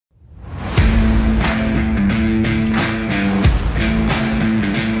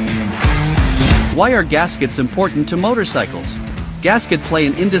Why are gaskets important to motorcycles? Gaskets play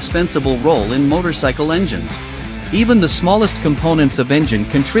an indispensable role in motorcycle engines. Even the smallest components of engine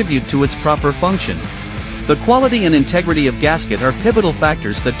contribute to its proper function. The quality and integrity of gasket are pivotal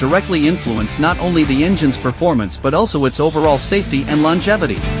factors that directly influence not only the engine's performance but also its overall safety and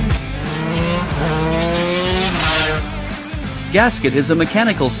longevity. Gasket is a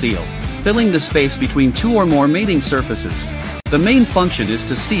mechanical seal, filling the space between two or more mating surfaces. The main function is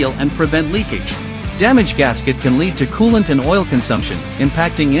to seal and prevent leakage. Damaged gasket can lead to coolant and oil consumption,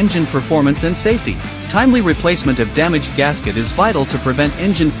 impacting engine performance and safety. Timely replacement of damaged gasket is vital to prevent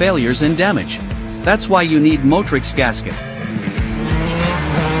engine failures and damage. That's why you need MORTIX gasket.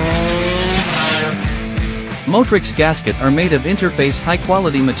 MORTIX gasket are made of interface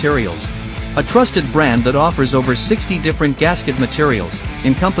high-quality materials. A trusted brand that offers over 60 different gasket materials,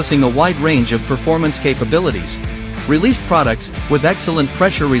 encompassing a wide range of performance capabilities. Released products with excellent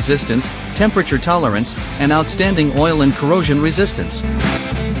pressure resistance, temperature tolerance, and outstanding oil and corrosion resistance.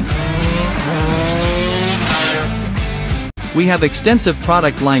 We have extensive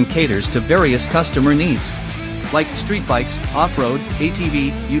product line caters to various customer needs, like street bikes, off-road,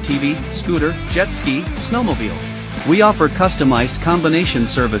 ATV, UTV, scooter, jet ski, snowmobile. We offer customized combination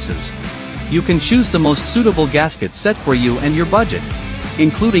services. You can choose the most suitable gasket set for you and your budget,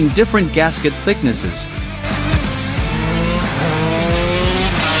 including different gasket thicknesses.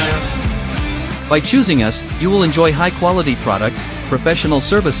 By choosing us, you will enjoy high-quality products, professional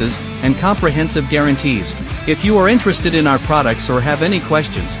services, and comprehensive guarantees. If you are interested in our products or have any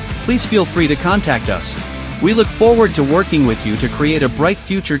questions, please feel free to contact us. We look forward to working with you to create a bright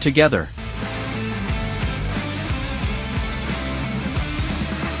future together.